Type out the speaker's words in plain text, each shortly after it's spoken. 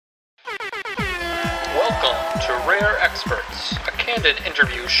Welcome to Rare Experts, a candid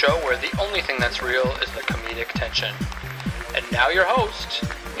interview show where the only thing that's real is the comedic tension. And now your host,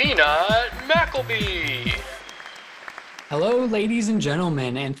 Peanut Mackleby. Hello, ladies and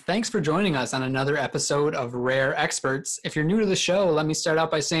gentlemen, and thanks for joining us on another episode of Rare Experts. If you're new to the show, let me start out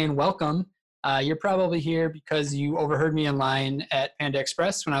by saying welcome. You're probably here because you overheard me in line at Panda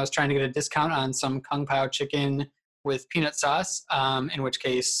Express when I was trying to get a discount on some Kung Pao chicken with peanut sauce, in which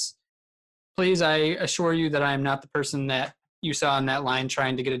case, please, I assure you that I am not the person that you saw in that line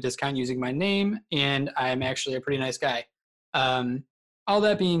trying to get a discount using my name, and I'm actually a pretty nice guy. All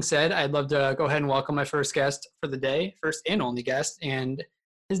that being said, I'd love to go ahead and welcome my first guest for the day, first and only guest, and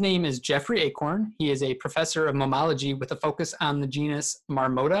his name is Jeffrey Acorn. He is a professor of mammalogy with a focus on the genus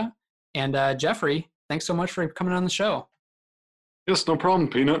Marmota. And Jeffrey, thanks so much for coming on the show. Yes, no problem,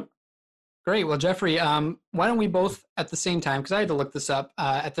 Peanut. Great. Well, Jeffrey, why don't we both at the same time, because I had to look this up,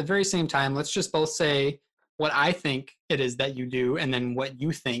 at the very same time, let's just both say what I think it is that you do and then what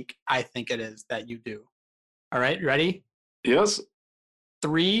you think I think it is that you do. All right, ready? Yes.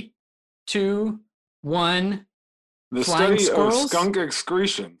 3, 2, 1. The Flying study squirrels? of skunk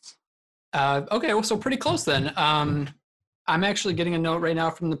excretions. Okay, well, so pretty close then. I'm actually getting a note right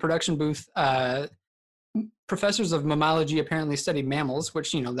now from the production booth. Professors of mammalogy apparently study mammals,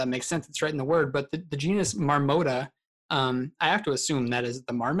 which, that makes sense. It's right in the word. But the genus Marmota, I have to assume that is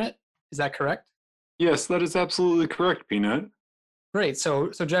the marmot. Is that correct? Yes, that is absolutely correct, Peanut. Great.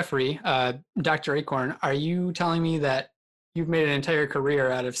 So Jeffrey, Dr. Acorn, are you telling me that you've made an entire career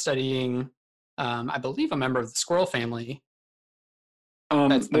out of studying, I believe, a member of the squirrel family?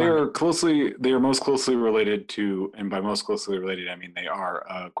 They are most closely related to, and by most closely related, I mean they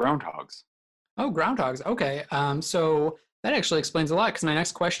are groundhogs. Oh, groundhogs. Okay. So that actually explains a lot, because my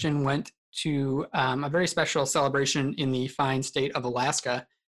next question went to a very special celebration in the fine state of Alaska,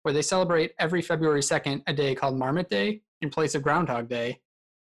 where they celebrate every February 2nd a day called Marmot Day in place of Groundhog Day.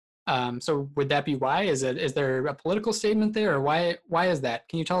 So would that be why? Is there a political statement there, or why is that?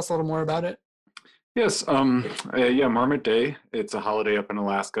 Can you tell us a little more about it? Yes, Marmot Day. It's a holiday up in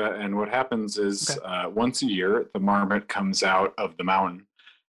Alaska, and what happens is once a year, the marmot comes out of the mountain,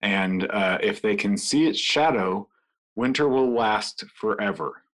 and if they can see its shadow, winter will last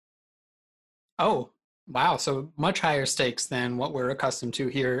forever. Oh, wow. So much higher stakes than what we're accustomed to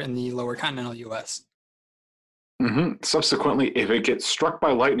here in the lower continental U.S. Mm-hmm. Subsequently, if it gets struck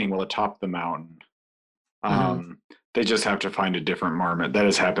by lightning while atop the mountain, they just have to find a different marmot. That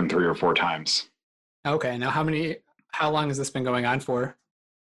has happened 3 or 4 times. Okay. Now, how long has this been going on for?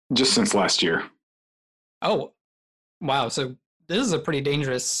 Just since last year. Oh, wow. So this is a pretty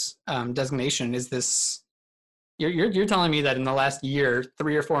dangerous designation. Is this, you're telling me that in the last year,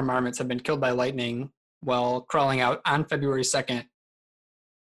 3 or 4 marmots have been killed by lightning while crawling out on February 2nd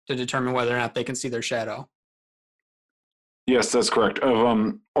to determine whether or not they can see their shadow? Yes, that's correct.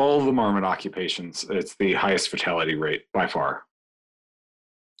 Of all the marmot occupations, it's the highest fatality rate by far.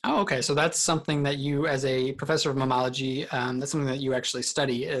 Oh, okay. So that's something that you, as a professor of mammalogy, that's something that you actually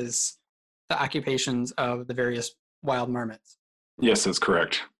study, is the occupations of the various wild marmots. Yes, that's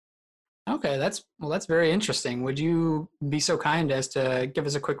correct. Okay, that's very interesting. Would you be so kind as to give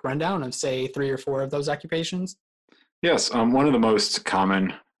us a quick rundown of, say, 3 or 4 of those occupations? Yes, one of the most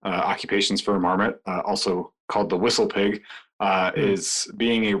common occupations for a marmot, also called the whistle pig, is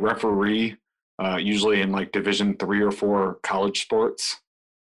being a referee, usually in like Division 3 or 4 college sports.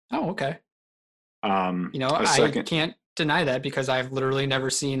 Oh, okay. I can't deny that, because I've literally never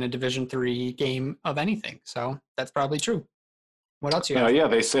seen a Division 3 game of anything. So that's probably true. What else you have? Yeah,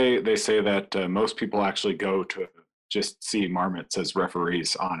 they say that most people actually go to just see marmots as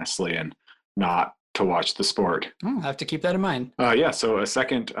referees, honestly, and not to watch the sport. Oh, I have to keep that in mind. So a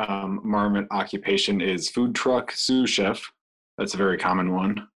second marmot occupation is food truck sous chef. That's a very common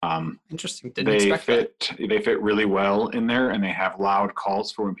one. Interesting. Didn't expect that. They fit really well in there, and they have loud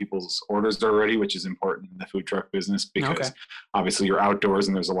calls for when people's orders are ready, which is important in the food truck business, because obviously you're outdoors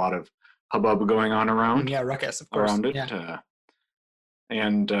and there's a lot of hubbub going on around. Yeah, ruckus, of course. Around it.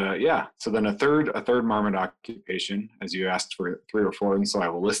 Yeah. So then a third marmot occupation, as you asked for 3 or 4, and so I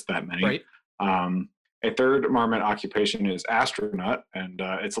will list that many. Right. A third marmot occupation is astronaut, and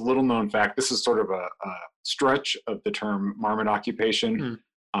it's a little known fact. This is sort of a stretch of the term marmot occupation.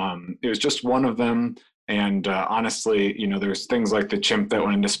 It was just one of them, and honestly, there's things like the chimp that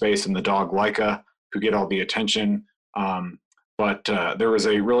went into space and the dog Laika, who get all the attention. But there was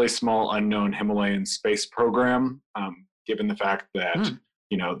a really small unknown Himalayan space program, given the fact that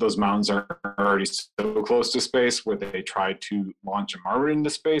those mountains are already so close to space, where they tried to launch a marmot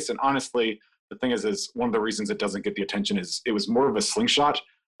into space. And honestly, the thing is one of the reasons it doesn't get the attention is it was more of a slingshot.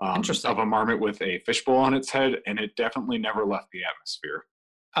 Interesting. of a marmot with a fishbowl on its head, and it definitely never left the atmosphere.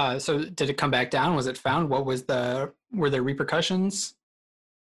 So did it come back down? Was it found? Were there repercussions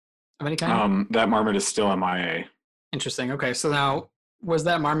of any kind? That marmot is still MIA. Interesting. Okay, so now was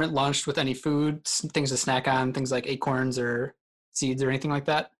that marmot launched with any food, things to snack on, things like acorns or seeds or anything like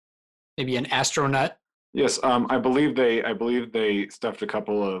that? Maybe an astronut. Yes, I believe they stuffed a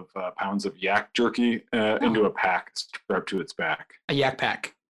couple of pounds of yak jerky into a pack strapped to its back. A yak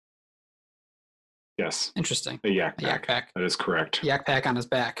pack. Yes. Interesting. A yak A yak pack. That is correct. Yak pack on his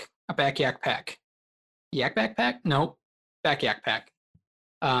back. A back yak pack. Yak backpack? Nope. Back yak pack.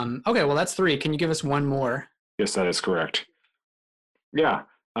 Okay, well that's 3. Can you give us one more? Yes, that is correct. Yeah.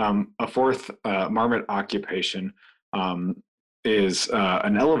 A fourth marmot occupation is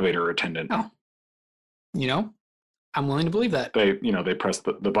an elevator attendant. Oh. I'm willing to believe that. They press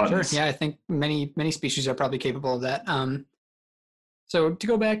the buttons. Sure. Yeah, I think many species are probably capable of that. So to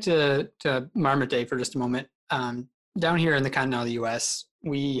go back to Marmot Day for just a moment, down here in the continental U.S.,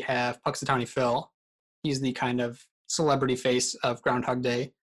 we have Puxatawny Phil. He's the kind of celebrity face of Groundhog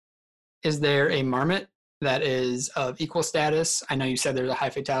Day. Is there a marmot that is of equal status? I know you said there's a high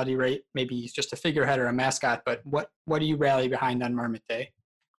fatality rate. Maybe he's just a figurehead or a mascot, but what do you rally behind on Marmot Day?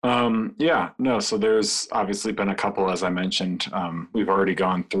 So there's obviously been a couple, as I mentioned. We've already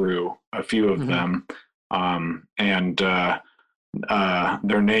gone through a few of them, and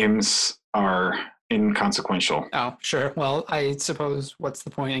their names are inconsequential. Oh, sure. Well, I suppose what's the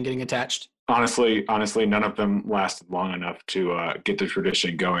point in getting attached? Honestly, none of them lasted long enough to get the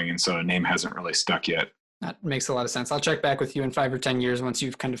tradition going, and so a name hasn't really stuck yet. That makes a lot of sense. I'll check back with you in 5 or 10 years once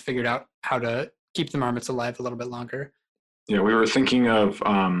you've kind of figured out how to keep the marmots alive a little bit longer. Yeah, we were thinking of.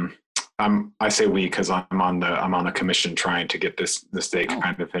 I say we because I'm on the commission trying to get this day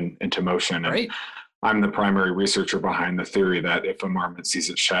kind of into motion. And Great. I'm the primary researcher behind the theory that if a marmot sees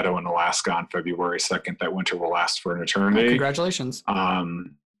its shadow in Alaska on February 2nd, that winter will last for an eternity. Oh, congratulations.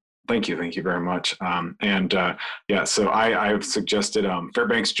 Thank you very much. So I've suggested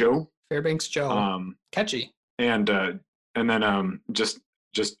Fairbanks Joe. Fairbanks Joe. Catchy. And then just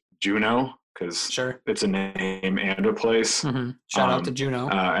Juneau, because sure, it's a name and a place. Mm-hmm. Shout out to Juneau.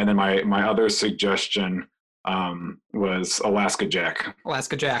 And then my other suggestion was Alaska Jack.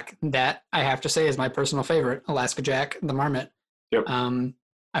 Alaska Jack. That, I have to say, is my personal favorite. Alaska Jack, the marmot. Yep.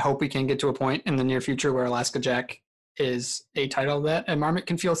 I hope we can get to a point in the near future where Alaska Jack is a title that a marmot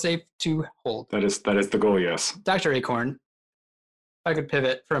can feel safe to hold. That is the goal, yes. Dr. Acorn, if I could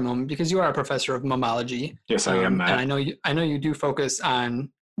pivot for a moment, because you are a professor of mammalogy. Yes, I am that. And I know you do focus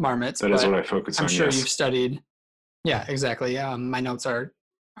on marmots. That is what I focus on. I'm sure yes. You've studied. Yeah, exactly. My notes are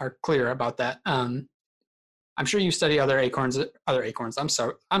clear about that. I'm sure you study other acorns. I'm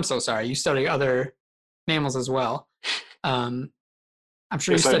so sorry. You study other mammals as well. I'm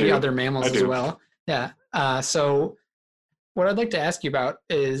sure yes, you study other mammals as well. Yeah. So what I'd like to ask you about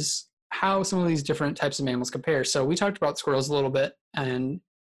is how some of these different types of mammals compare. So we talked about squirrels a little bit, and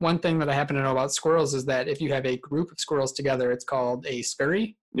one thing that I happen to know about squirrels is that if you have a group of squirrels together, it's called a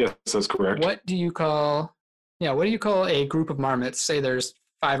scurry. Yes, that's correct. What do you call a group of marmots? Say there's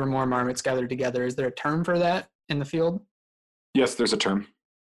 5 or more marmots gathered together. Is there a term for that in the field? Yes, there's a term,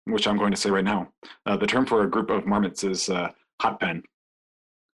 which I'm going to say right now. The term for a group of marmots is hot pen.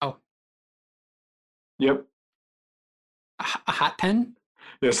 Oh. Yep. A hot pen?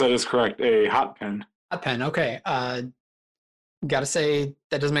 Yes, that is correct. A hot pen. Hot pen. Okay. Gotta say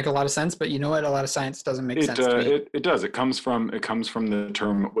that doesn't make a lot of sense, but you know what? A lot of science doesn't make sense to me. It does. It comes from the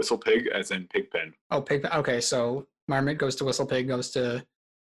term whistle pig, as in pig pen. Oh, pig pen. Okay, so marmot goes to whistle pig, goes to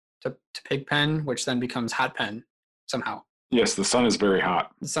pig pen, which then becomes hot pen somehow. Yes, the sun is very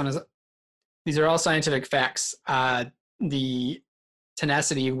hot. The sun is. These are all scientific facts. The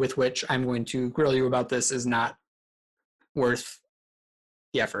tenacity with which I'm going to grill you about this is not worth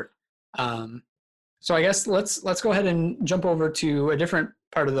the effort. So I guess let's go ahead and jump over to a different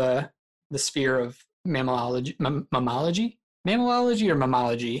part of the sphere of mammalogy. Mammalogy or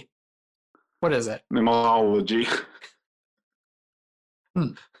mammalogy? What is it? Mammalogy.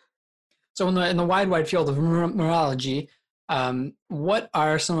 So in the wide field of mammalogy, what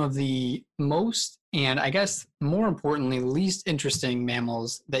are some of the most, and I guess more importantly, least interesting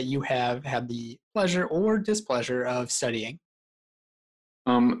mammals that you have had the pleasure or displeasure of studying?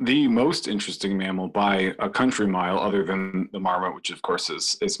 The most interesting mammal by a country mile, other than the marmot, which of course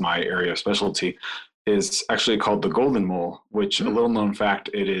is my area of specialty, is actually called the golden mole, which a little known fact,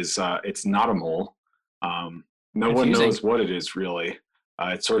 it's not a mole. No one knows what it is really.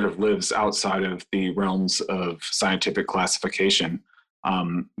 It sort of lives outside of the realms of scientific classification.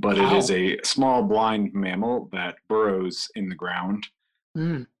 But It is a small blind mammal that burrows in the ground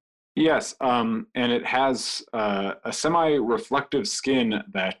Mm. Yes, and it has a semi-reflective skin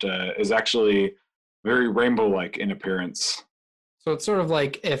that is actually very rainbow-like in appearance. So it's sort of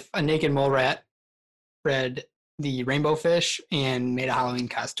like if a naked mole rat bred the rainbow fish and made a Halloween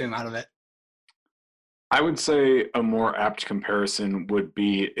costume out of it. I would say a more apt comparison would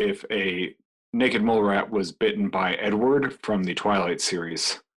be if a naked mole rat was bitten by Edward from the Twilight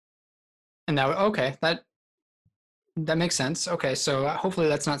series. And that makes sense. Okay, so hopefully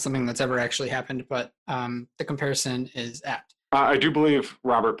that's not something that's ever actually happened, but the comparison is apt. I do believe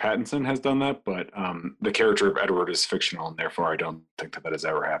Robert Pattinson has done that, but the character of Edward is fictional, and therefore I don't think that has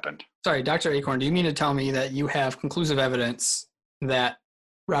ever happened. Sorry, Dr. Acorn, do you mean to tell me that you have conclusive evidence that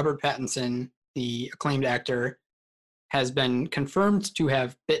Robert Pattinson, the acclaimed actor, has been confirmed to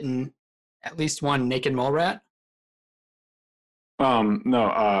have bitten at least one naked mole rat?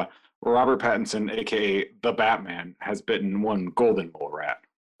 No, Robert Pattinson, aka the Batman, has bitten one golden mole rat.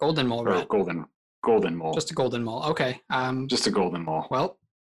 Golden mole rat. Golden mole. Just a golden mole. Okay. Just a golden mole. Well,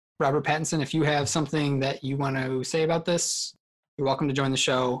 Robert Pattinson, if you have something that you want to say about this, you're welcome to join the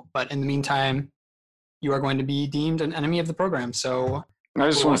show. But in the meantime, you are going to be deemed an enemy of the program. So I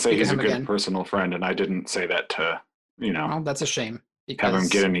just want to say he's a good again. personal friend, and I didn't say that to, Well, that's a shame. Have him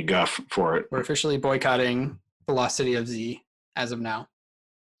get any guff for it. We're officially boycotting the Lost City of Z as of now.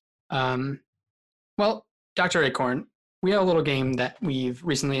 Well, Dr. Acorn, we have a little game that we've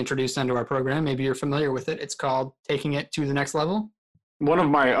recently introduced onto our program. Maybe you're familiar with it. It's called Taking It to the Next Level. One of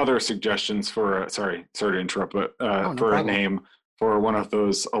my other suggestions for, sorry to interrupt, but for a name for one of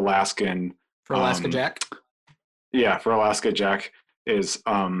those Alaskan. For Alaska Jack? Yeah, for Alaska Jack is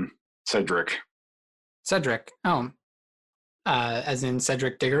Cedric. Cedric. Oh. As in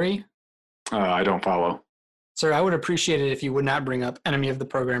Cedric Diggory? I don't follow. Sir, I would appreciate it if you would not bring up enemy of the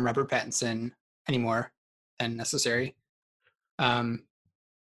program Robert Pattinson anymore than necessary.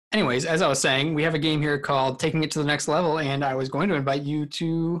 Anyways, as I was saying, we have a game here called Taking It to the Next Level, and I was going to invite you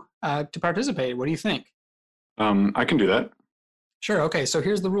to participate. What do you think? I can do that. Sure. Okay. So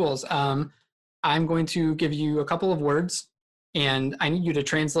here's the rules. I'm going to give you a couple of words, and I need you to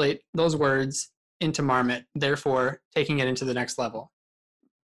translate those words into Marmot, therefore taking it into the next level.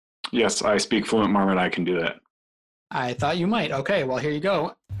 Yes, I speak fluent Marmot. I can do that. I thought you might. Okay, well, here you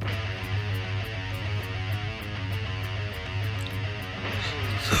go.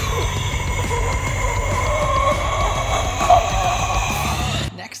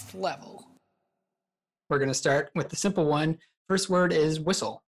 Next level. We're going to start with the simple one. First word is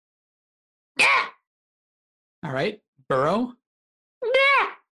whistle. All right. Burrow.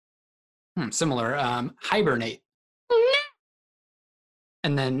 Similar. Hibernate.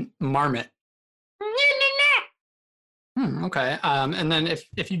 And then marmot. Okay. And then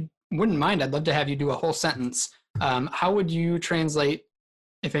if you wouldn't mind, I'd love to have you do a whole sentence. How would you translate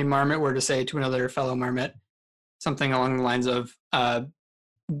if a marmot were to say to another fellow marmot something along the lines of,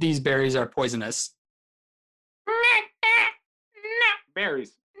 these berries are poisonous?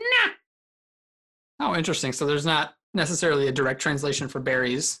 Berries. Oh, interesting. So there's not necessarily a direct translation for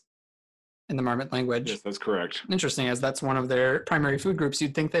berries in the marmot language. Yes, that's correct. Interesting, as that's one of their primary food groups.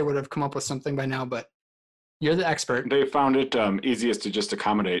 You'd think they would have come up with something by now, but you're the expert. They found it easiest to just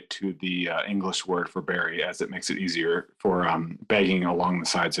accommodate to the English word for berry, as it makes it easier for bagging along the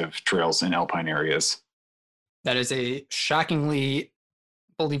sides of trails in alpine areas. That is a shockingly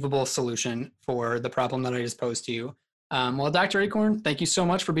believable solution for the problem that I just posed to you. Well, Dr. Acorn, thank you so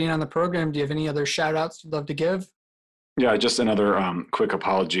much for being on the program. Do you have any other shout outs you'd love to give? Yeah, just another quick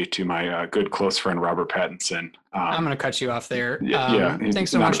apology to my good close friend, Robert Pattinson. I'm going to cut you off there.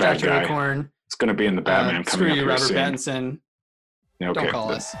 Thanks so much, Dr. Acorn. It's going to be in the Batman coming up here Robert soon. Pattinson. Yeah, okay. Don't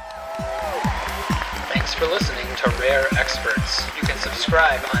call us. Thanks for listening to Rare Experts. You can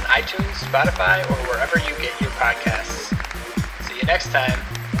subscribe on iTunes, Spotify, or wherever you get your podcasts. See you next time.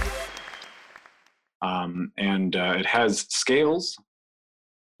 And it has scales.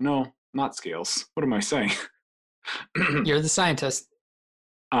 No, not scales. What am I saying? You're the scientist.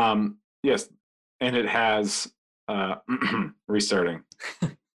 Yes, and it has restarting.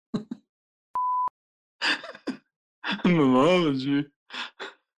 Mammology.